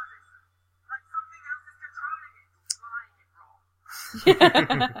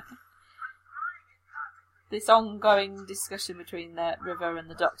 This ongoing discussion between the River and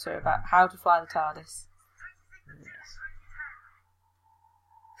the Doctor about how to fly the TARDIS. Yes.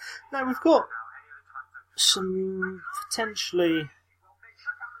 Now we've got some potential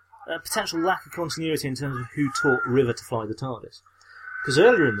lack of continuity in terms of who taught River to fly the TARDIS. Because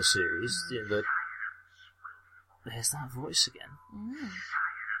earlier in the series, there's that voice again.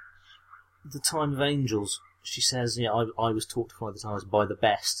 The Time of Angels. She says, I was taught to fly the TARDIS by the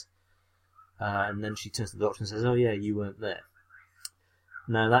best. And then she turns to the Doctor and says, "Oh yeah, you weren't there."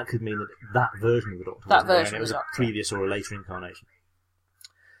 Now that could mean that version of the Doctor wasn't there, and it was a previous or a later incarnation.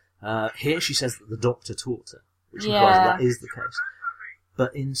 Here she says that the Doctor taught her, which implies that is the case.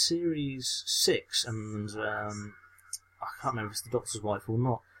 But in Series 6, and I can't remember if it's the Doctor's wife or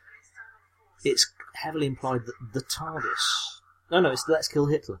not, it's heavily implied that the TARDIS... No, it's Let's Kill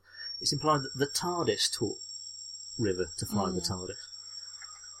Hitler. It's implied that the TARDIS taught River to fly the TARDIS.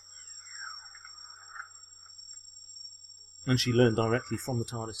 And she learned directly from the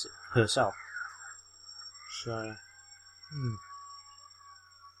TARDIS herself. So...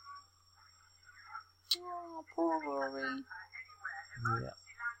 Oh, poor Rory. Yeah.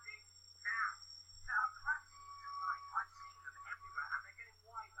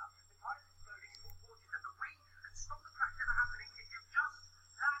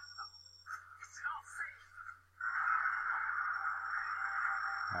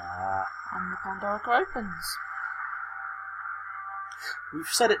 Pandorica opens. We've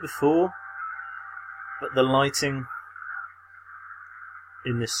said it before, but the lighting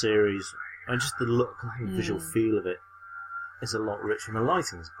in this series, and just the look and the visual feel of it, is a lot richer, and the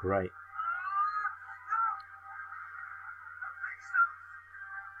lighting is great.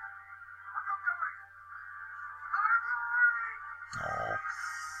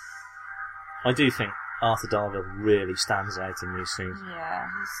 I do think Arthur Darvill really stands out in these scenes. Yeah.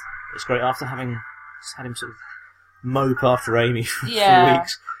 It's great after having just had him sort of mope after Amy for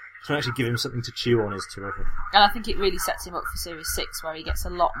weeks. To actually give him something to chew on is terrific. And I think it really sets him up for Series 6, where he gets a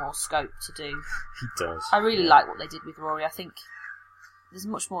lot more scope to do. He does. I really like what they did with Rory. I think there's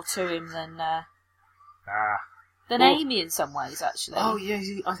much more to him than Amy in some ways, actually. Oh, yeah,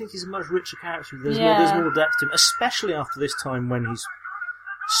 I think he's a much richer character. There's more depth to him, especially after this time when he's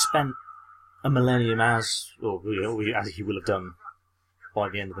spent a millennium as he will have done by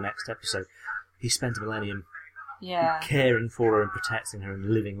the end of the next episode. He spent a millennium caring for her and protecting her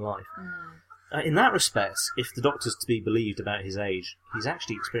and living life. In that respect, if the Doctor's to be believed about his age, he's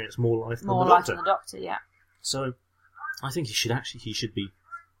actually experienced more life than the Doctor. More life than the Doctor, yeah. So, I think he should be,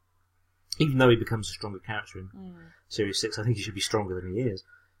 even though he becomes a stronger character in Series 6, I think he should be stronger than he is.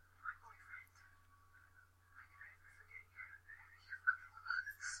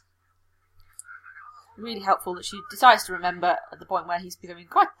 Really helpful that she decides to remember at the point where he's becoming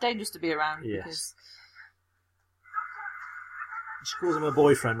quite dangerous to be around. Yes. Because she calls him her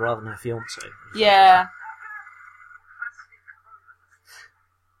boyfriend rather than her fiancé. Yeah.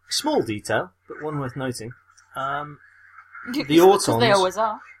 Small detail, but one worth noting. The Autons. They always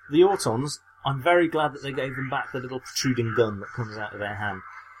are. The Autons, I'm very glad that they gave them back the little protruding gun that comes out of their hand.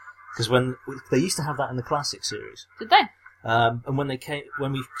 Because when they used to have that in the classic series. Did they? And when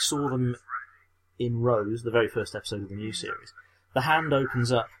we saw them in Rose, the very first episode of the new series, the hand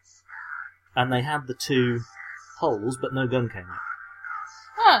opens up, and they had the two holes, but no gun came out.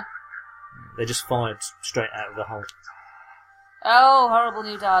 Huh. They just fired straight out of the hole. Oh, horrible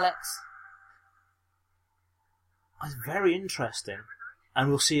new Daleks. It's very interesting, and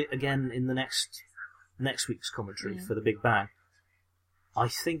we'll see it again in the next week's commentary for the Big Bang. I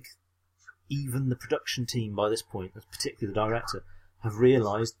think even the production team by this point, particularly the director, have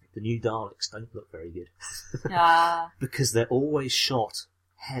realised that the new Daleks don't look very good. Because they're always shot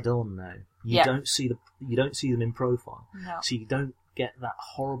head on now. You don't see them in profile. No. So you don't get that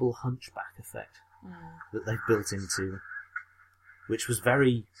horrible hunchback effect that they've built into them, which was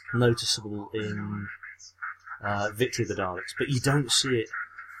very noticeable in Victory of the Daleks, but you don't see it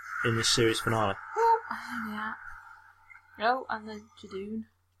in this series finale. Oh, and the Jadoon.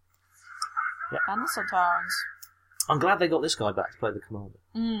 And the Sontarans. I'm glad they got this guy back to play the Commander.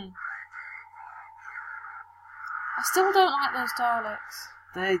 I still don't like those Daleks.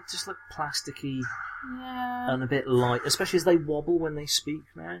 They just look plasticky Yeah. and a bit light, especially as they wobble when they speak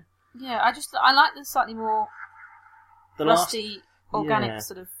now. Yeah, I like the slightly more rusty, organic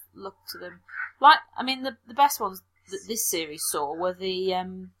sort of look to them. Like, I mean, the best ones that this series saw were the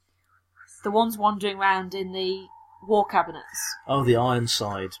ones wandering around in the war cabinets. Oh, the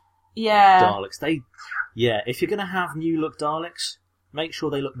Ironside Daleks. If you're going to have new look Daleks, make sure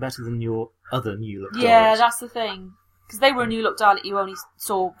they look better than your other new look Daleks. Yeah, that's the thing. Because they were a new look Dalek you only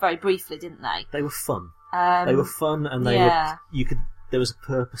saw very briefly, didn't they? They were fun. They were fun, and they were. There was a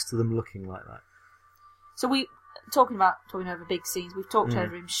purpose to them looking like that. So talking over big scenes. We've talked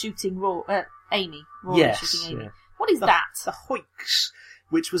over him shooting Amy. Shooting Amy. Yeah. What is that? The Hoiks,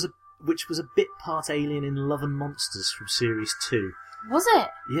 which was a bit part alien in Love and Monsters from Series 2. Was it?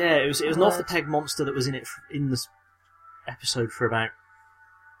 Yeah, it was an off-the-peg monster that was in this episode for about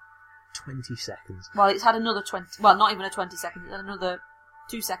 20 seconds. Well, it's had another 20... Well, not even a 20 seconds. It's had another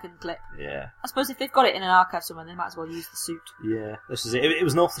 2-second clip. Yeah. I suppose if they've got it in an archive somewhere, they might as well use the suit. Yeah, this is it. It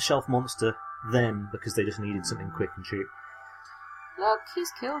was an off-the-shelf monster then because they just needed something quick and cheap. Look,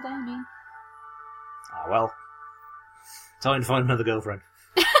 he's killed Amy. Ah, well. Time to find another girlfriend.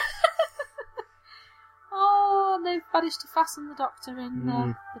 Oh, and they've managed to fasten the Doctor in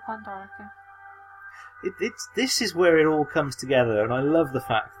the Pandorica. This is where it all comes together, and I love the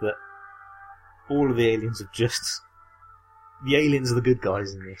fact that all of the aliens have just... The aliens are the good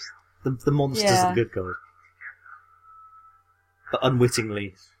guys in this. The monsters are the good guys. But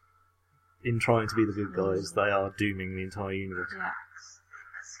unwittingly, in trying to be the good guys, they are dooming the entire universe. Yeah.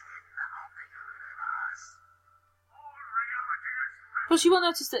 Plus, you will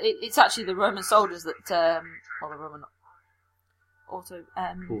notice that it's actually the Roman soldiers that... the Roman... Autons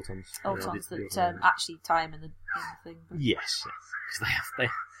that actually tie him in the thing. But... Yes,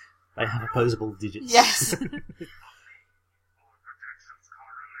 because they have opposable digits. Yes.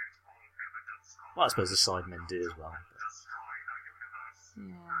 Well, I suppose the Sidemen do as well.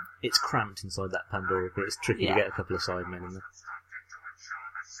 Yeah. It's cramped inside that Pandora, but it's tricky to get a couple of Sidemen in there.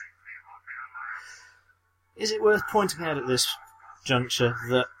 Is it worth pointing out at this juncture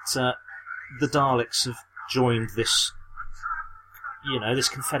that the Daleks have joined this, this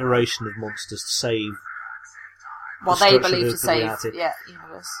confederation of monsters to save what they believe to save the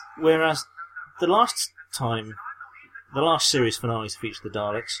universe? Whereas the last series finale to feature the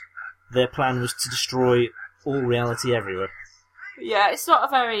Daleks, their plan was to destroy all reality everywhere. Yeah, it's not a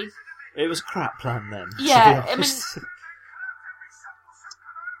very... It was a crap plan then. Yeah, I mean,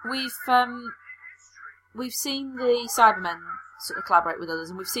 we've seen the Cybermen sort of collaborate with others,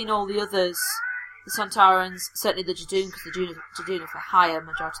 and we've seen all the others, the Sontarans, certainly the Judoon, because the Judoon are for hire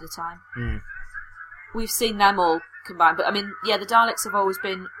majority of the time. Mm. We've seen them all combined, but I mean, yeah, the Daleks have always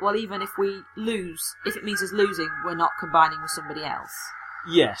been, well, even if we lose, if it means us losing, we're not combining with somebody else.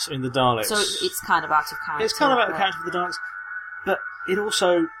 Yes, I mean, the Daleks... So it's kind of out of character. It's kind of out of character for the Daleks, but it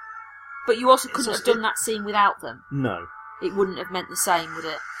also... But you also couldn't have done that scene without them. No. It wouldn't have meant the same, would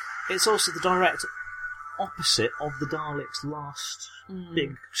it? It's also the direct opposite of the Daleks' last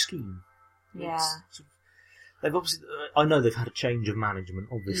big scheme. Yeah. They've obviously... I know they've had a change of management,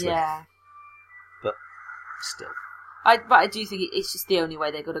 obviously. Yeah. But still. But I do think it's just the only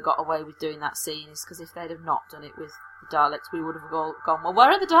way they could have got away with doing that scene is because if they'd have not done it with the Daleks, we would have gone, well,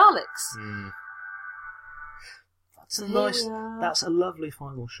 where are the Daleks? Mm. That's a lovely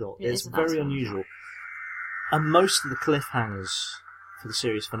final shot. It's very unusual. And most of the cliffhangers for the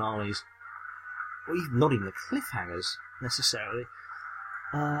series finales, well, not even the cliffhangers necessarily,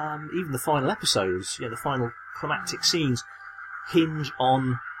 even the final episodes, the final climactic scenes, hinge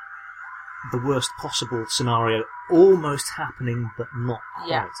on the worst possible scenario almost happening but not quite.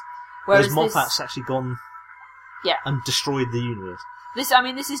 Yeah. Whereas Moffat's actually gone and destroyed the universe. This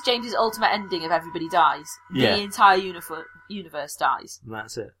is James's ultimate ending of everybody dies. Yeah. The entire universe dies. And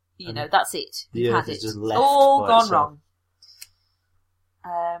that's it. That's it. The Earth is just left all by gone itself. wrong.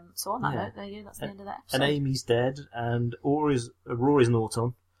 So on that note, there you go. That's the end of that episode. And Amy's dead, and Rory's not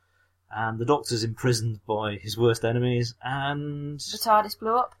on, and the Doctor's imprisoned by his worst enemies, and the TARDIS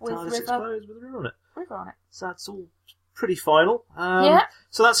blew up with TARDIS explodes with a river on it. So that's all pretty final.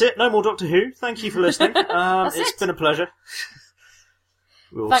 So that's it. No more Doctor Who. Thank you for listening. It's been a pleasure.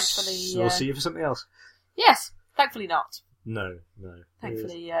 We'll see you for something else. Yes. Thankfully not. No.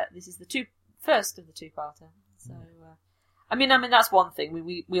 Thankfully, this is the first of the two-parter. So, I mean, that's one thing.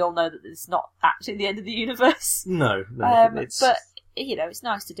 We all know that it's not actually the end of the universe. No. But it's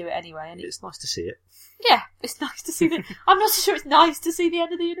nice to do it anyway. And it's nice to see it. Yeah, it's nice to see it. I'm not so sure it's nice to see the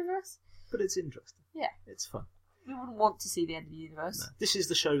end of the universe. But it's interesting. Yeah. It's fun. We wouldn't want to see the end of the universe. No. This is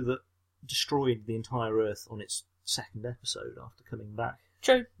the show that destroyed the entire Earth on its second episode after coming back.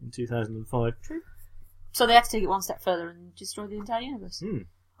 True. In 2005. True. So they have to take it one step further and destroy the entire universe.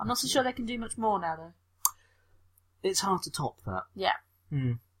 I'm not so sure they can do much more now, though. It's hard to top that. Yeah.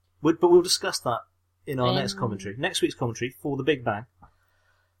 But we'll discuss that in our next commentary. Next week's commentary for The Big Bang.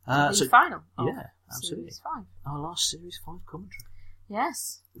 The final. Yeah, absolutely. Series 5. Our last Series 5 commentary.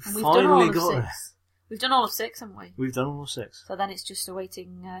 Yes. And we've finally done all of got 6. there. We've done all of 6, haven't we? We've done all of 6. So then it's just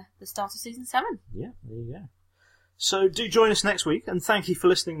awaiting the start of Season 7. Yeah, there you go. So do join us next week, and thank you for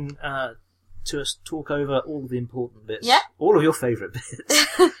listening to us talk over all of the important bits. Yeah. All of your favourite bits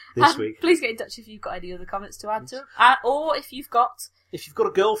this week. Please get in touch if you've got any other comments to add to them. Or if you've got a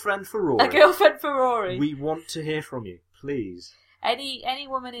girlfriend for Rory. We want to hear from you, please. Any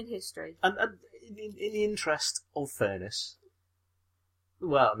woman in history. And in the interest of fairness...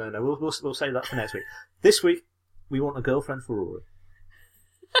 Well, no, we'll save that for next week. This week, we want a girlfriend for Rory.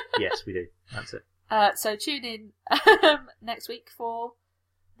 Yes, we do. That's it. So tune in next week for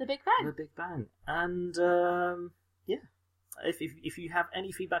The Big Bang. The Big Bang. And, if you have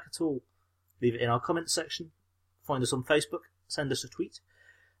any feedback at all, leave it in our comments section. Find us on Facebook. Send us a tweet.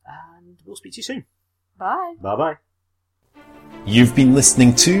 And we'll speak to you soon. Bye. Bye-bye. You've been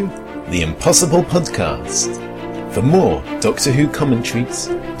listening to The Impossible Podcast. For more Doctor Who commentaries,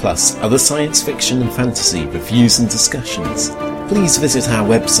 plus other science fiction and fantasy reviews and discussions, please visit our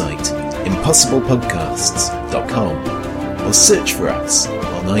website, impossiblepodcasts.com, or search for us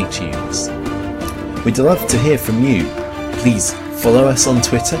on iTunes. We'd love to hear from you. Please follow us on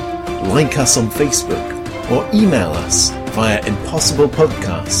Twitter, like us on Facebook, or email us via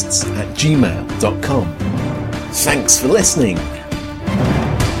impossiblepodcasts@gmail.com. Thanks for listening!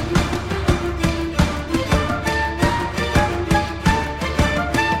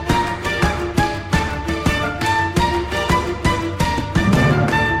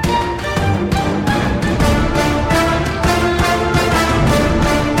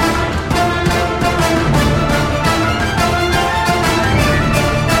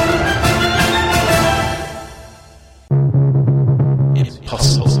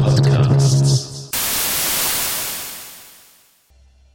 impossible.